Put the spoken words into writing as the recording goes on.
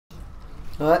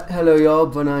Alright, hello y'all,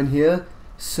 BreNine here.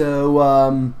 So,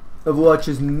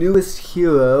 Overwatch's newest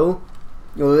hero,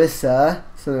 Orisa,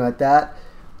 something like that,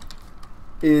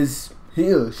 is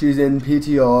here. She's in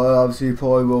PTR, obviously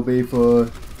probably will be for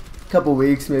a couple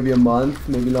weeks, maybe a month,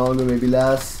 maybe longer, maybe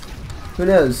less. Who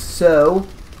knows? So,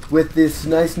 with this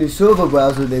nice new server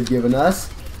browser they've given us,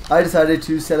 I decided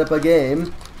to set up a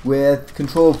game with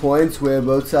control points where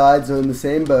both sides are in the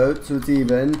same boat, so it's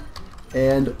even,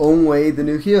 and only the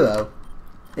new hero.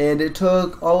 And it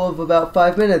took all of about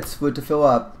 5 minutes for it to fill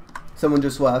up. Someone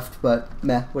just left, but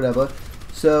meh, whatever.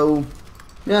 So,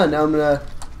 yeah, now I'm gonna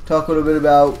talk a little bit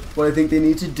about what I think they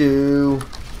need to do,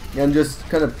 and just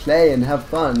kind of play and have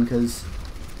fun, because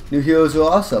new heroes are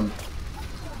awesome.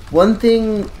 One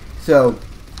thing, so,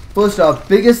 first off,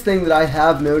 biggest thing that I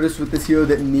have noticed with this hero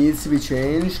that needs to be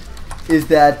changed is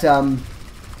that,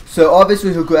 so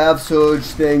obviously her grab surge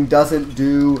thing doesn't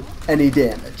do any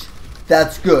damage.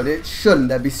 That's good. It shouldn't.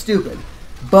 That'd be stupid.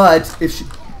 But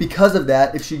because of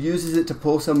that, if she uses it to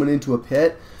pull someone into a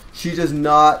pit, she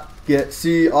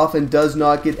often does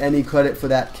not get any credit for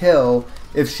that kill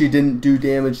if she didn't do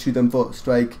damage to them first.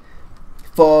 Like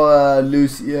Farah,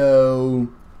 Lucio,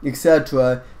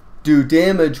 etc. do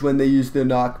damage when they use their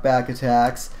knockback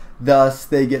attacks. Thus,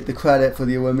 they get the credit for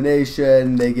the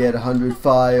elimination. They get 100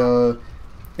 fire,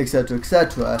 etc.,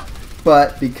 etc.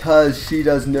 But because she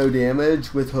does no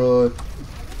damage with that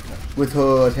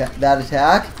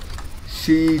attack,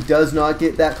 she does not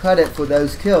get that credit for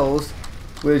those kills,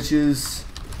 which is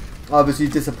obviously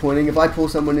disappointing. If I pull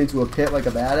someone into a pit like a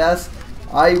badass,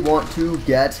 I want to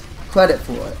get credit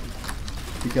for it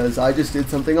because I just did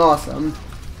something awesome.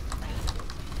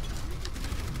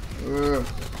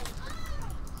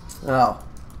 Oh,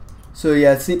 so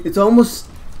yeah, it's almost.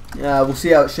 We'll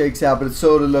see how it shakes out, but it's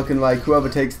sort of looking like whoever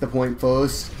takes the point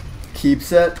first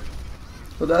keeps it.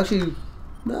 But actually,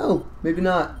 no, maybe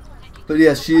not. But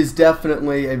yes, she is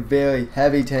definitely a very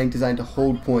heavy tank designed to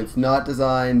hold points, not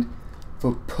designed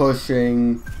for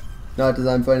pushing, not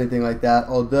designed for anything like that,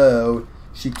 although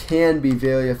she can be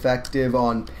very effective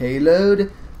on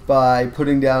payload by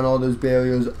putting down all those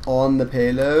barriers on the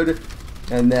payload,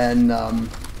 and then,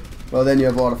 well, then you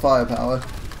have a lot of firepower.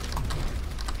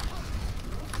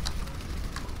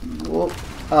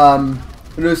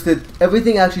 Notice that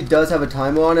everything actually does have a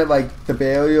timer on it, like the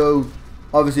barrier,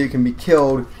 obviously it can be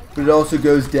killed, but it also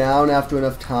goes down after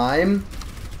enough time.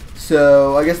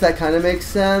 So I guess that kind of makes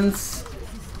sense.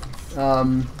 It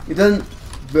doesn't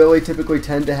really typically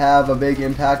tend to have a big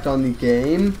impact on the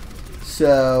game,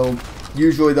 so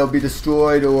usually they'll be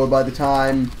destroyed, or by the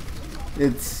time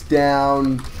it's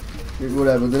down,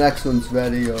 whatever, the next one's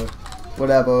ready, or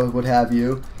whatever, what have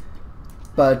you.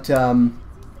 But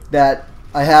that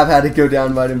I have had it go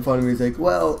down right in front of me. It's like,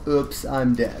 well, oops,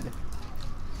 I'm dead.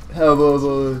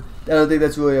 However, I don't think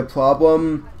that's really a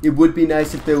problem. It would be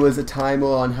nice if there was a timer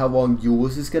on how long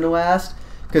yours is going to last,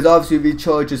 because obviously if it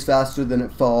charges faster than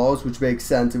it falls, which makes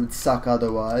sense, it would suck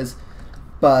otherwise.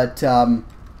 But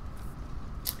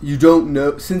you don't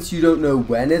know, since you don't know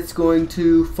when it's going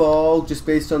to fall, just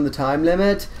based on the time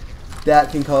limit,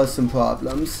 that can cause some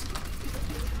problems.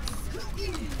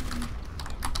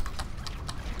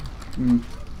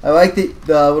 I like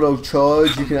the little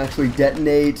charge you can actually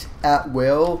detonate at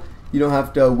will. You don't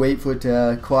have to wait for it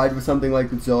to collide with something like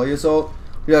with Zarya's ult,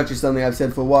 which is actually something I've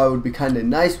said for a while would be kind of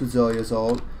nice with Zarya's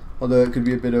ult, although it could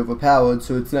be a bit overpowered,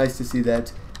 so it's nice to see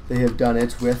that they have done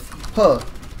it with her.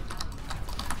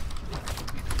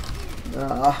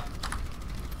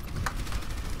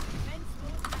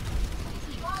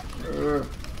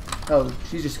 Oh,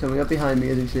 she's just coming up behind me,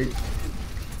 isn't she?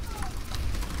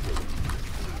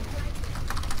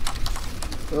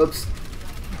 Oops.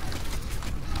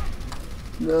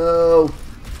 No.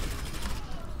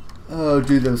 Oh,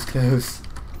 dude, that was close.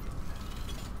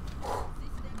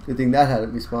 Good thing that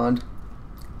hadn't respawned.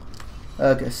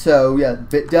 Okay, so yeah,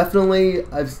 but definitely,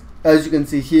 as you can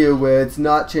see here, where it's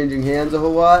not changing hands a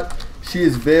whole lot, she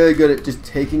is very good at just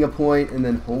taking a point and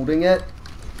then holding it.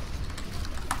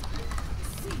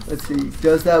 Let's see,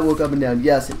 does that work up and down?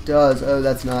 Yes, it does. Oh,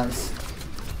 that's nice.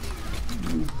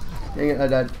 Dang it, I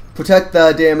died. Protect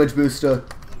the damage booster.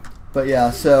 But yeah,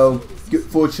 so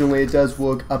fortunately it does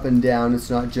work up and down. It's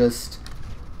not just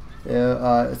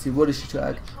let's see, what does she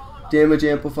track? Damage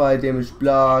amplified, damage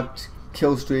blocked,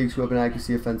 kill streaks, weapon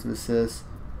accuracy, offensive assist.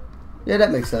 Yeah,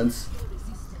 that makes sense.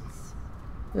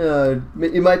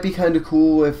 It might be kind of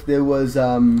cool if there was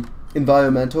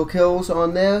environmental kills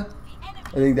on there.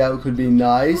 I think that could be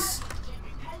nice.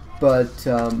 But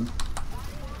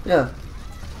yeah.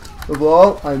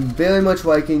 Overall, I'm very much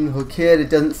liking her kit. It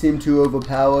doesn't seem too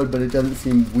overpowered, but it doesn't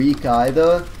seem weak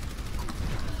either.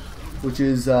 which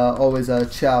is always a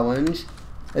challenge.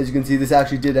 As you can see, this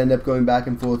actually did end up going back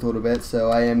and forth a little bit, so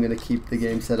I am going to keep the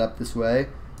game set up this way.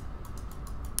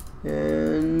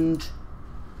 And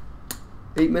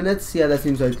 8 minutes? Yeah, that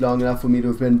seems like long enough for me to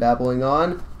have been babbling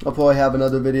on. I'll probably have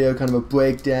another video, kind of a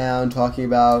breakdown, talking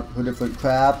about her different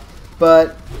crap.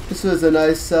 But this was a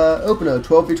nice opener,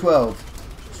 12v12.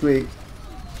 Sweet.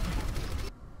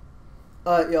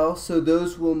 Alright y'all, so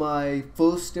those were my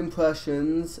first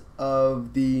impressions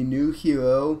of the new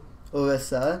hero,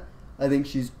 Orisa. I think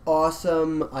she's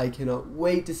awesome. I cannot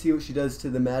wait to see what she does to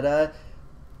the meta.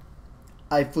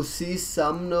 I foresee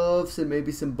some nerfs and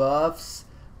maybe some buffs.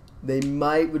 They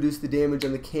might reduce the damage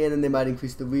on the cannon, they might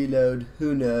increase the reload,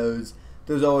 who knows.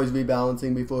 There's always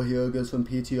rebalancing before hero goes from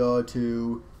PTR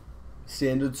to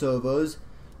standard servers.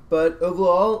 But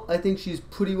overall, I think she's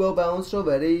pretty well balanced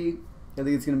already. I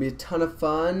think it's going to be a ton of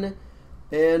fun,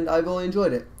 and I really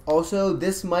enjoyed it. Also,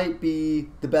 this might be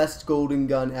the best golden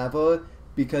gun ever,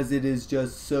 because it is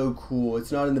just so cool.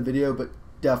 It's not in the video, but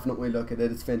definitely look at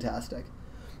it. It's fantastic.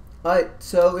 Alright,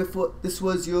 so if this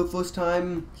was your first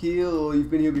time here, or you've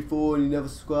been here before and you never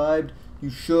subscribed, you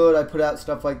should. I put out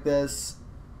stuff like this.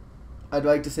 I'd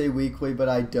like to say weekly, but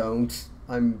I don't.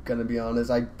 I'm gonna be honest.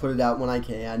 I put it out when I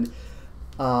can.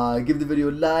 Give the video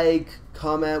a like,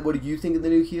 comment what do you think of the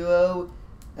new hero,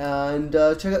 and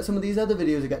check out some of these other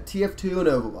videos. I got TF2 and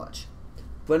Overwatch.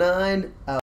 BreNine out.